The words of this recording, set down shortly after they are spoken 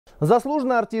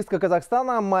Заслуженная артистка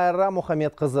Казахстана Майра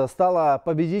Мухамедкызы стала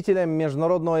победителем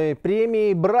Международной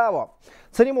премии BraVo.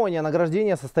 Церемония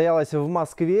награждения состоялась в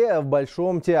Москве в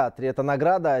Большом театре. Эта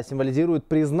награда символизирует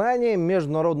признание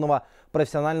международного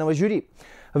профессионального жюри.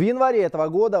 В январе этого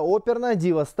года оперная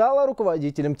дива стала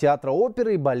руководителем театра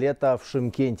оперы и балета в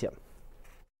Шымкенте.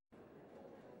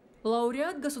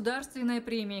 Лауреат Государственной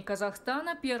премии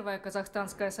Казахстана, первая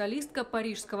казахстанская солистка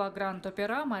парижского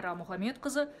гранд-опера Майра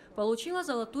Мухамедкызы получила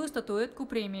золотую статуэтку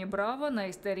премии BraVo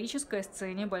на исторической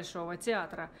сцене Большого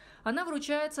театра. Она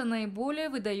вручается наиболее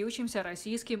выдающимся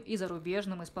российским и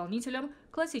зарубежным исполнителям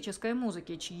классической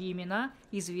музыки, чьи имена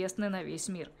известны на весь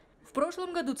мир. В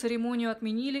прошлом году церемонию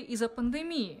отменили из-за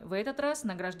пандемии. В этот раз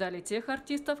награждали тех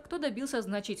артистов, кто добился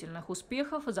значительных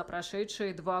успехов за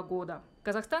прошедшие 2 года.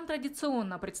 Казахстан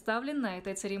традиционно представлен на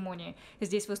этой церемонии.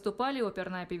 Здесь выступали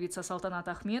оперная певица Салтанат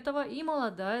Ахметова и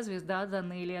молодая звезда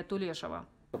Данелия Тулешева.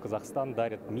 Казахстан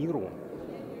дарит миру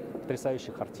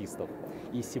потрясающих артистов.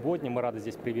 И сегодня мы рады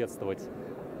здесь приветствовать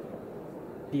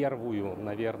первую,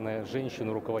 наверное,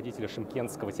 женщину-руководителя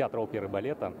Шымкентского театра оперы и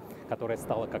балета, которая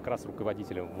стала как раз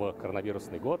руководителем в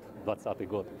коронавирусный год, 2020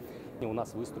 год. И у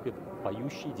нас выступит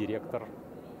поющий директор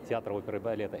театра оперы и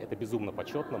балета. Это безумно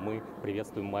почетно. Мы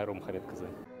приветствуем Майру Мухамедкызы.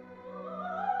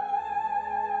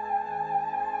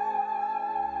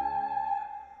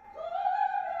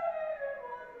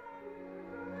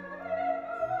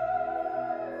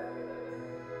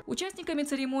 Участниками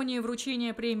церемонии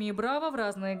вручения премии BraVo в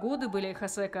разные годы были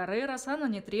Хосе Каррерас, Анна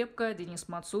Нетребко, Денис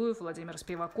Мацуев, Владимир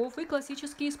Спиваков и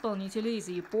классические исполнители из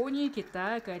Японии,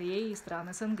 Китая, Кореи и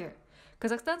стран СНГ.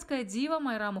 Казахстанская дива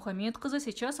Майра Мухамедкызы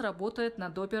сейчас работает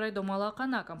над оперой «Домала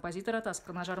Кана» композитора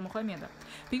Тасканажар Мухамеда.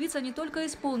 Певица не только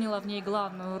исполнила в ней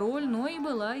главную роль, но и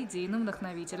была идейным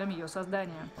вдохновителем ее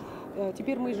создания.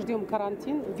 Теперь мы ждем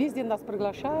карантин. Везде нас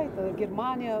приглашают.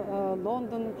 Германия,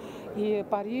 Лондон и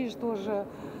Париж тоже.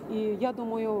 И я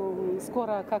думаю,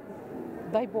 скоро,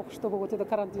 дай бог, чтобы вот этот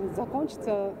карантин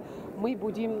закончится, мы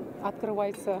будем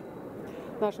открываться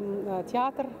наш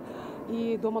театр.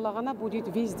 И «Домала Кана»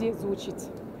 будет везде звучить.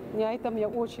 Я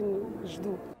очень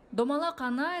жду. «Домала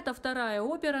Кана» – это вторая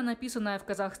опера, написанная в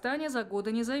Казахстане за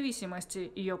годы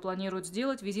независимости. Ее планируют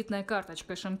сделать визитной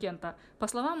карточкой Шымкента. По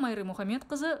словам Майры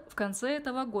Мухамедкызы, в конце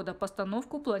этого года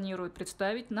постановку планируют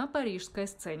представить на парижской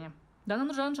сцене. Дана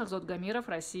Нуржан, Шахзод Гамиров,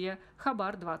 Россия,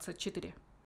 Хабар 24.